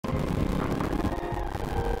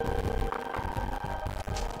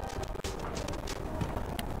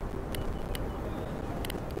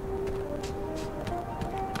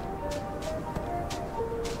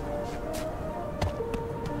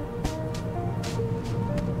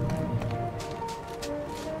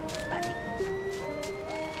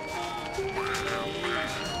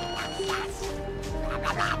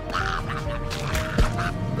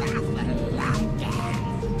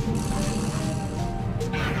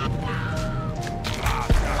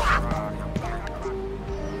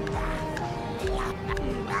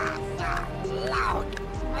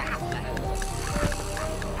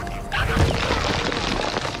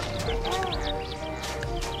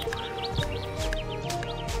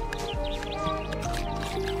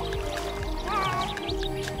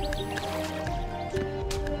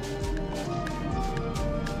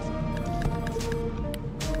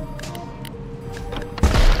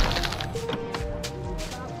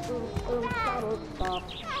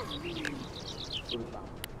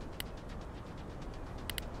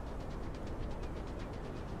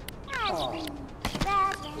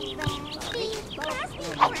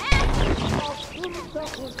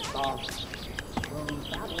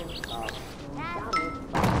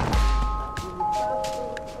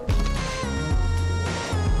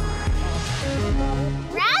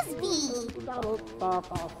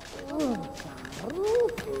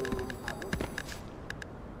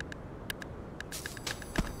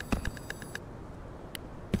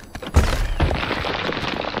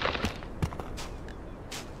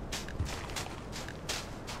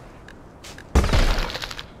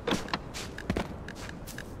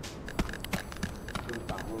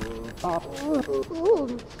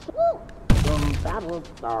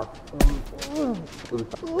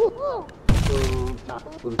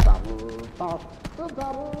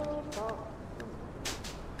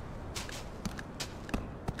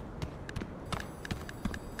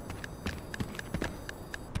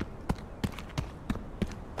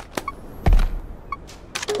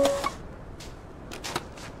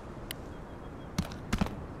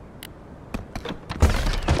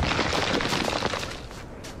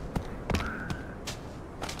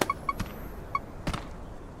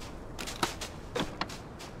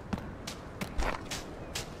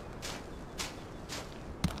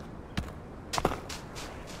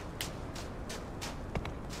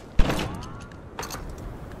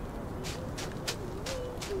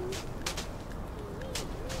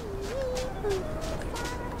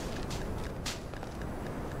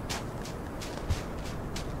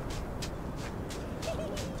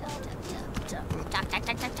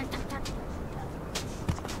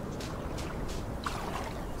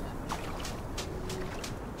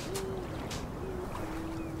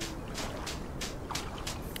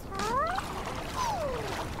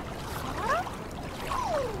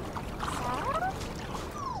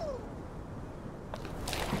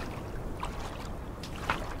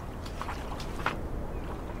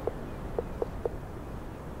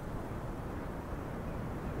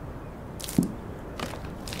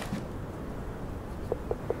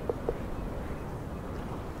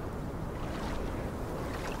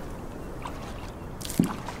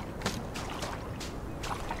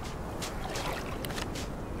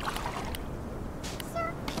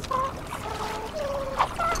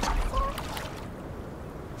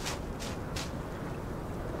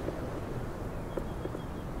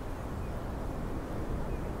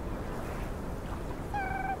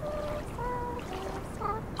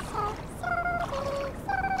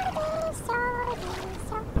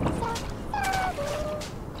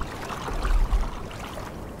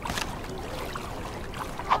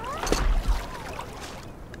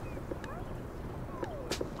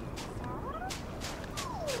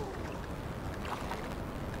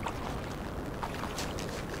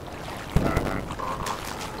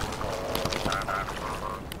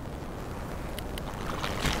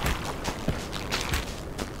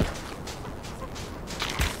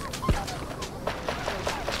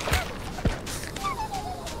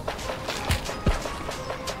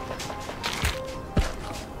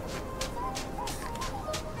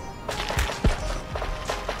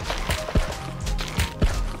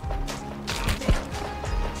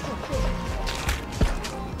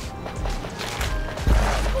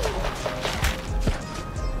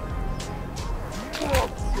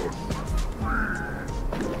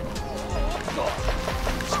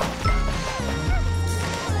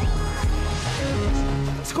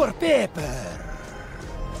Scorpeper!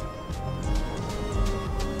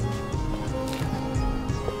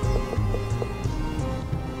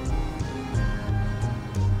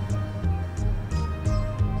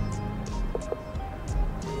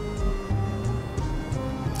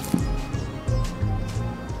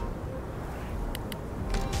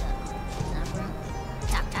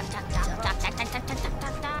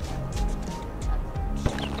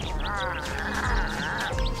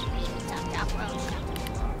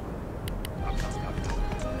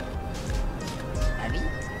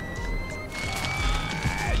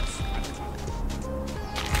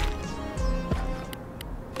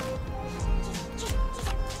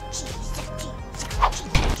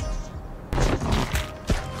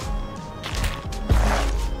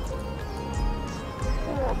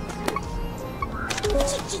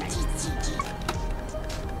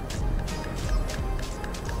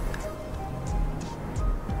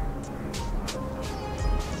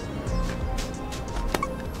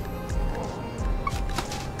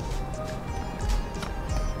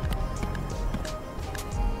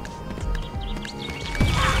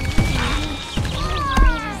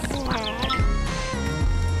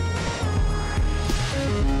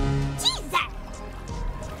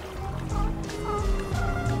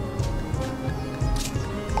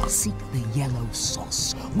 of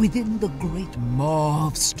sauce within the great maw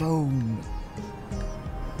of stone.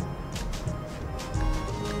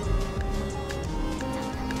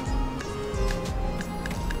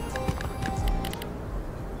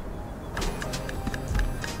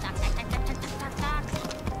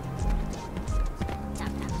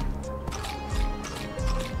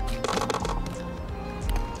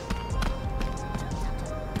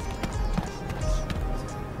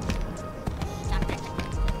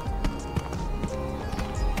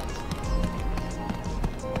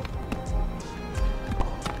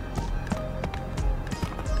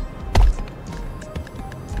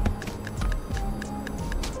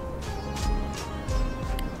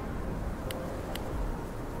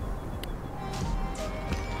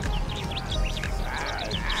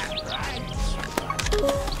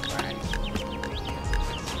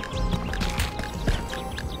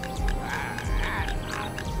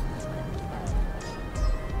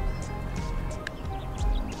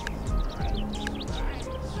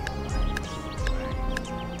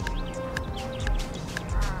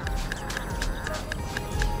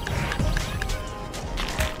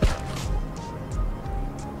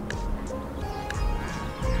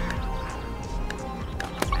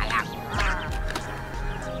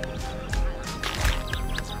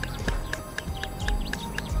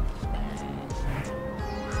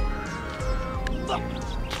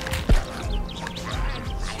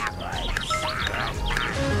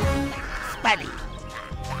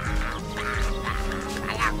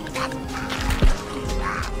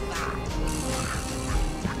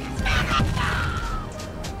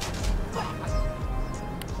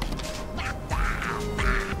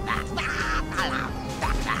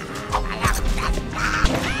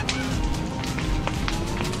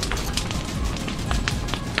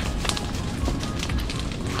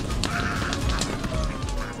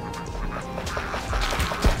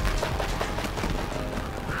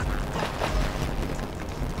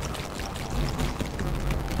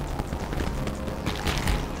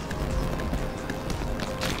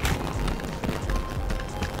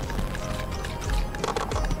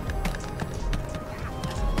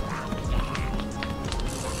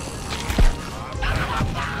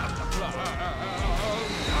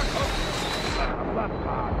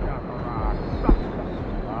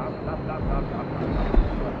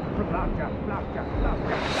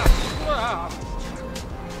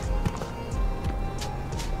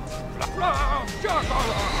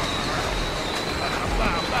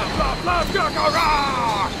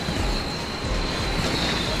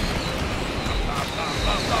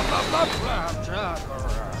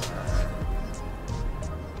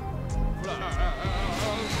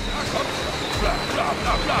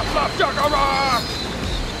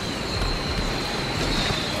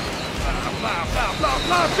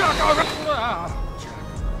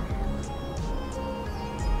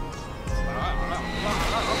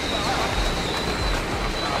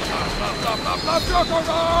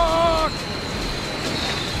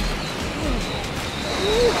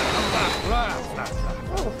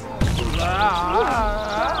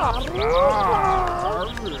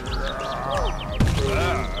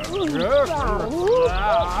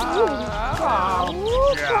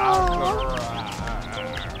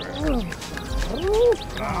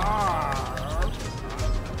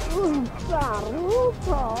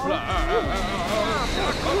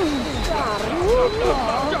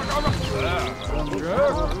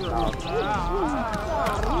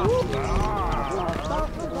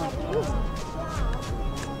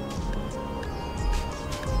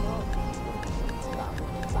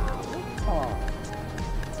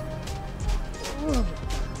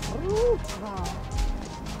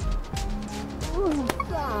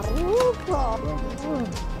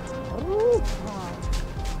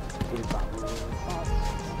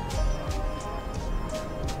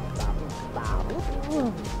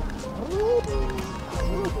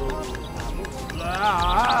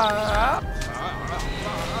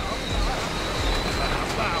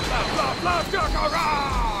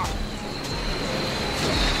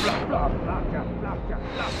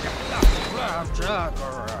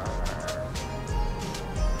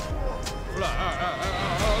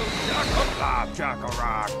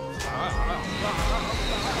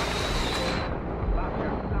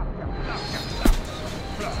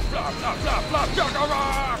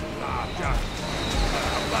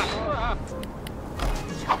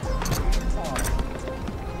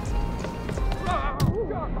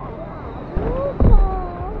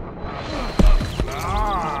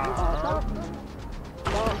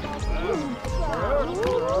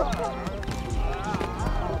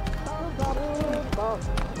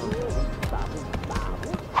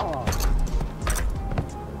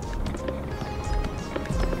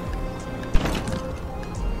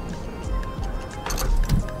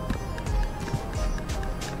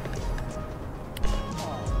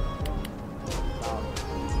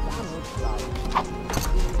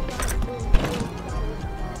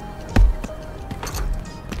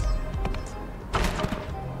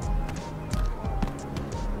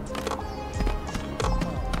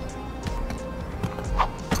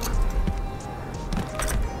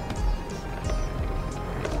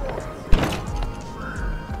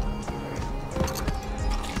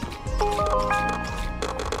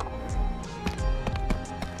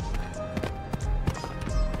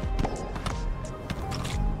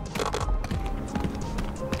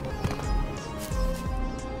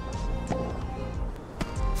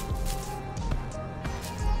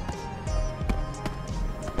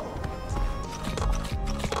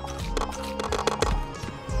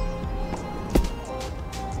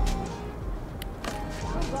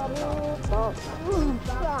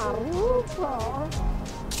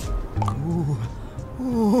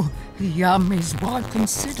 Oh, yum is what.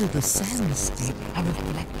 Consider the sandscape a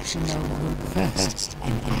reflection of reversed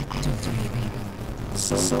and active dreaming.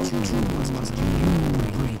 So too must you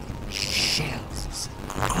break shells.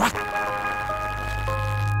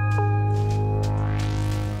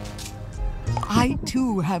 I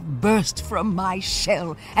too have burst from my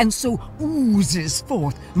shell, and so oozes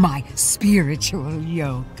forth my spiritual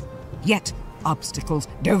yoke. Yet obstacles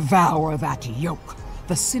devour that yoke.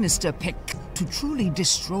 The sinister pick to truly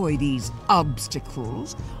destroy these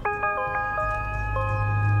obstacles.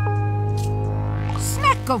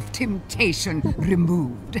 Snack of temptation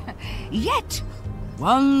removed. Yet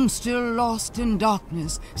one still lost in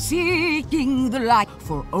darkness, seeking the light.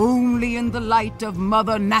 For only in the light of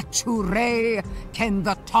Mother Nature can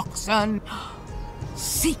the toxin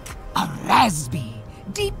seek a RAZZBY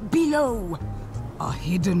deep below a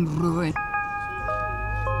hidden ruin.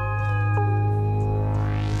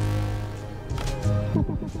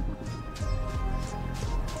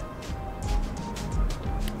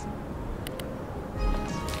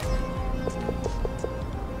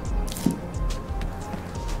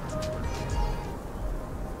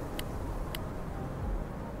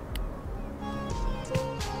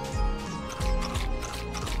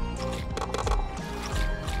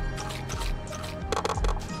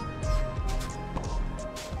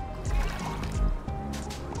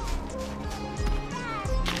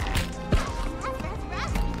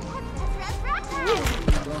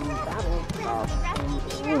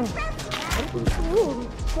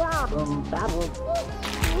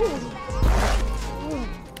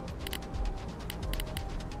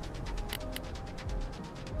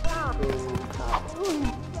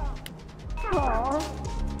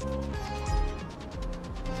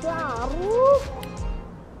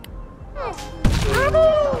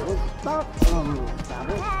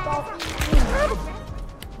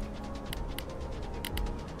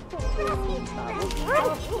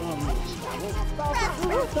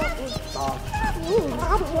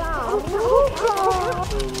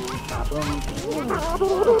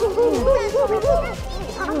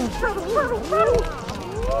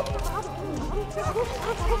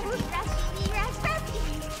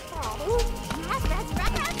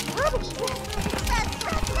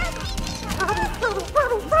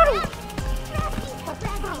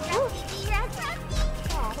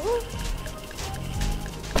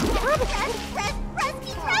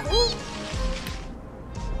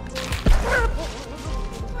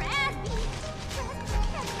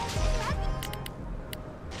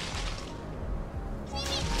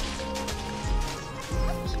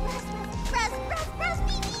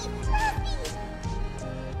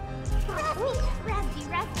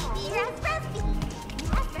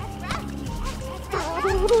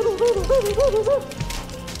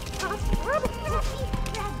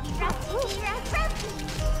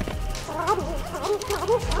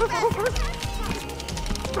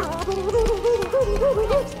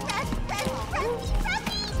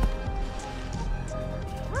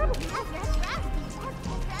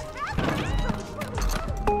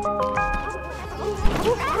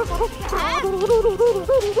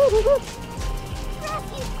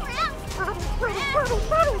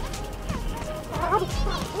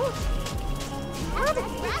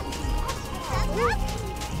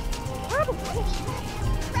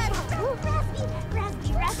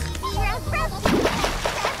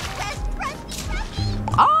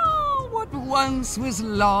 Ah, what once was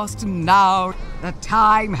lost, now the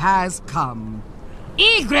time has come.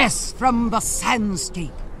 Egress from the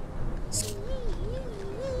sandscape.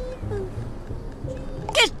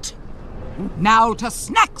 It! Now to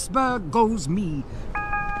Snacksburg goes me.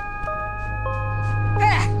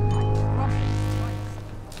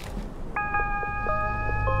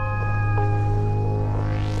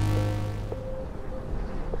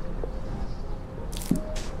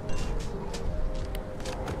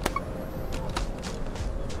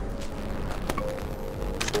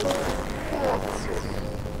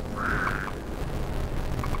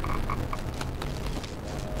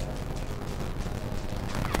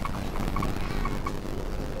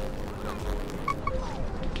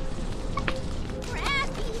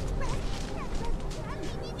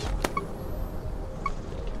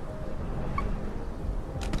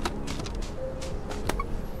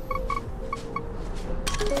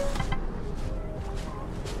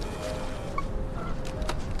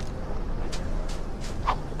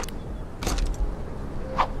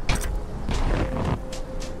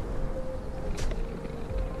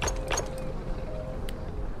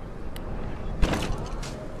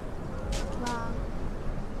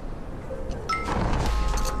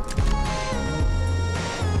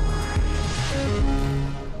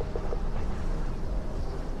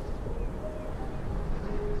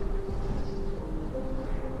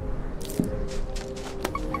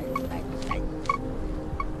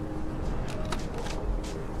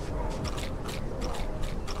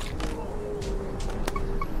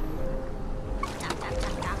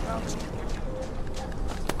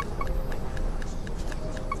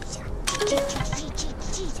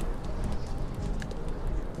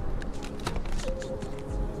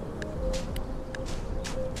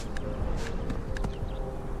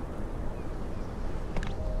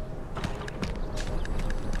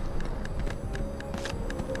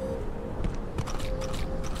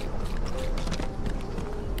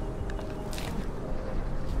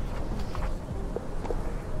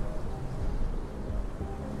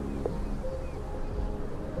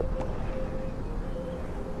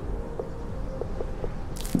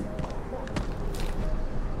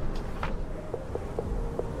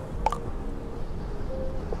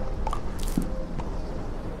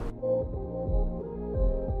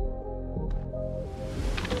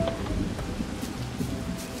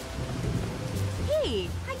 Hey,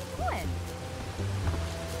 how you doing?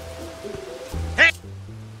 Hey!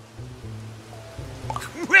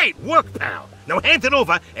 Great work, pal. Now hand it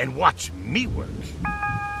over and watch me work.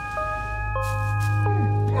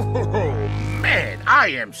 Oh, man, I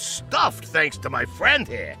am stuffed thanks to my friend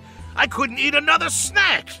here. I couldn't eat another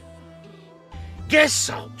snack. Guess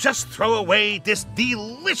I'll just throw away this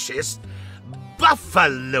delicious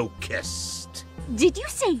buffalocust. Did you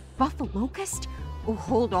say buffalocust? Oh,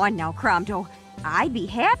 hold on now, Cromdo. I'd be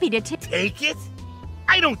happy to Take it?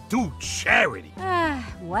 I don't do charity.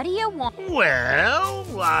 what do you want? Well,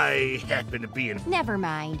 I happen to be in... Never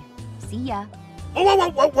mind. See ya. Whoa, whoa,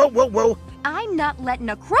 whoa, whoa, whoa, whoa. I'm not letting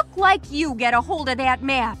a crook like you get a hold of that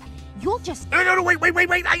map. You'll just... No, wait.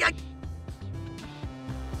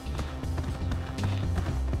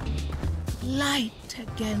 Light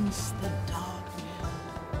against the darkness.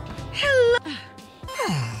 Hello.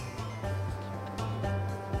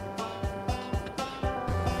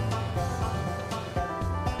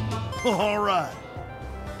 All right.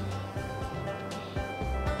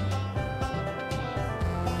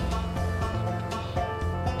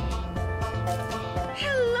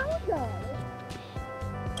 Hello, guys.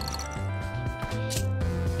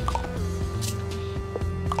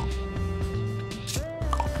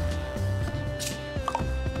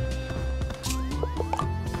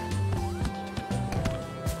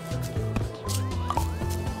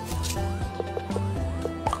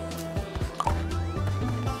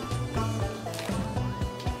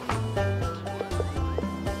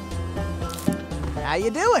 How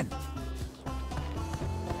you doing?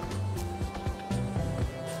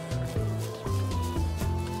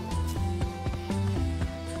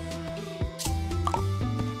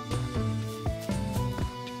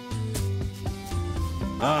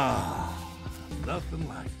 Ah, nothing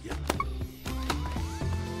like it.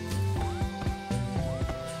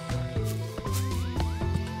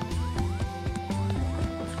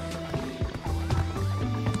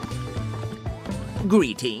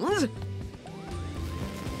 Greetings.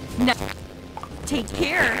 No. Take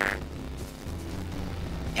care.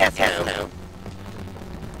 Yes, hello.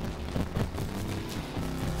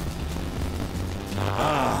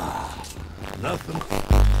 Ah, nothing.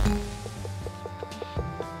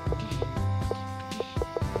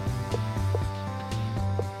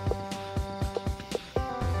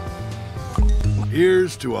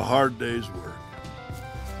 Here's to a hard day's work.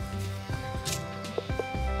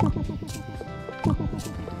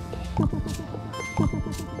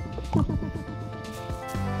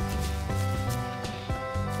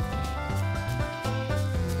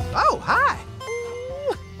 Oh, hi.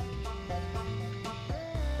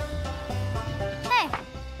 Hey.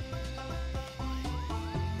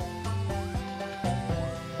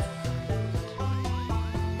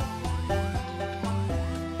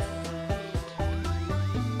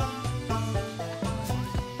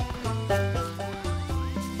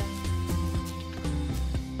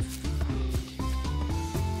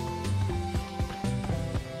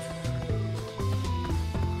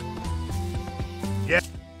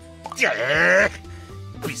 Yeah,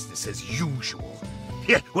 business as usual.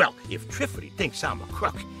 Yeah, well, if Triffity thinks I'm a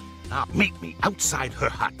crook, meet me outside her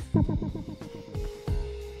hut.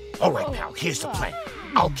 All right, pal, here's the plan.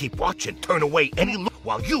 I'll keep watch and turn away any look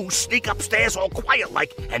while you sneak upstairs all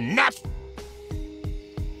quiet-like and nap.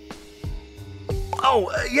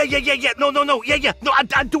 Oh, yeah. No, yeah. No,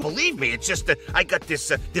 I do believe me. It's just that I got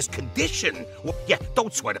this condition. Well, yeah,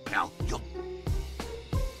 don't sweat it, pal. You'll...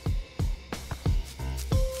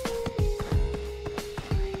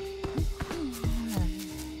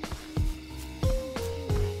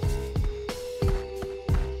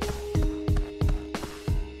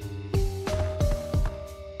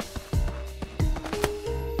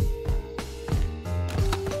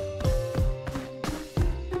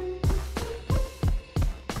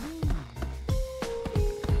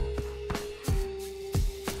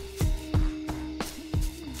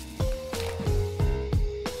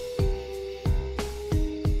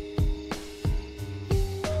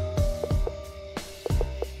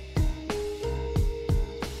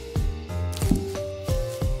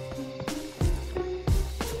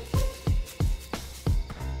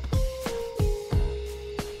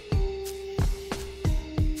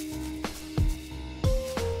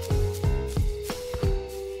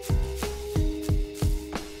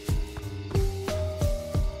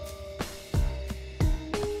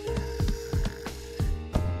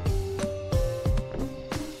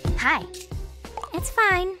 Hi. It's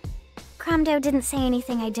fine. Cromdo didn't say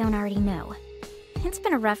anything I don't already know. It's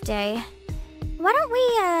been a rough day. Why don't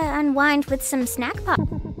we, unwind with some snack pop?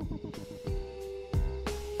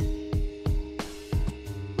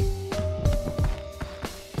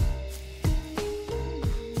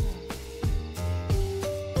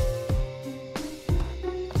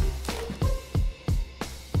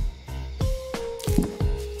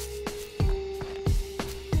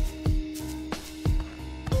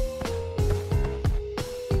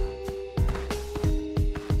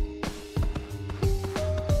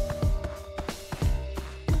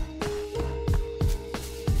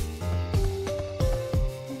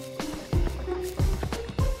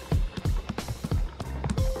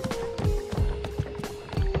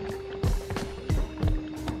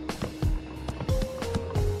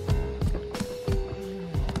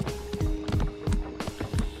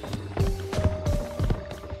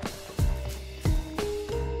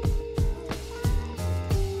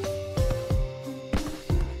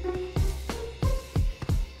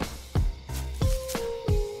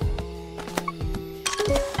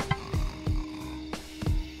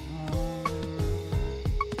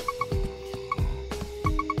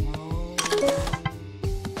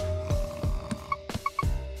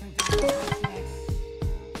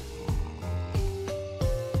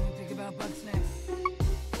 Think about Bugsnax.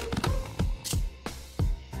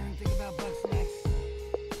 Think about Bugsnax.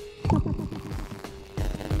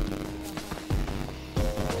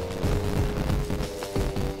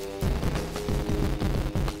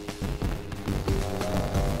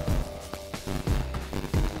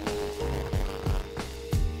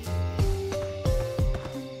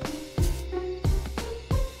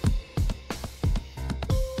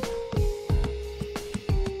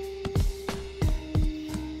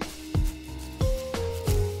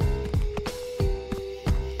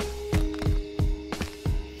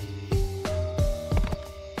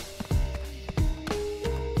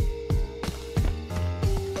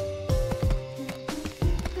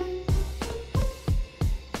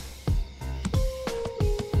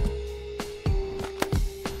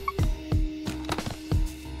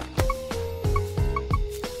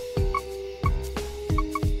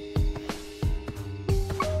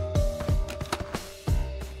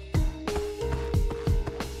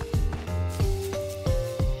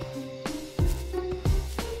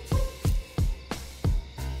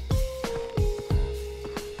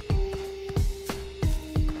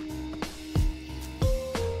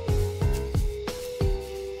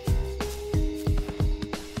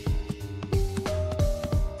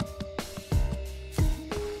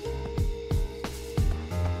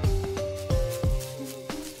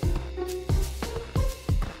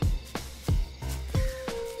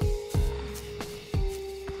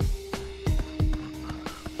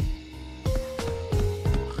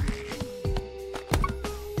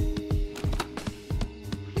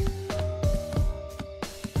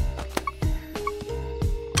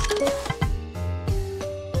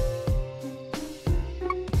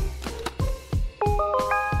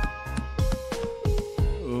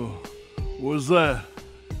 What's that?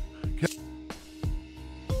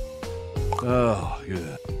 Oh,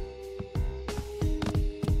 yeah.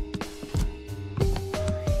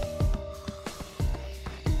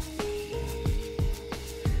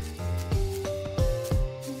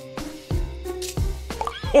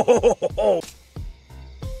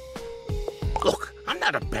 Look, I'm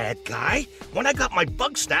not a bad guy. When I got my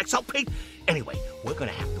Bugsnax, I'll pay. Anyway, we're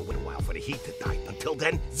gonna have to wait a while for the heat to die. Until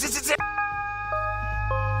then, zip.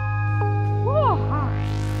 Whew.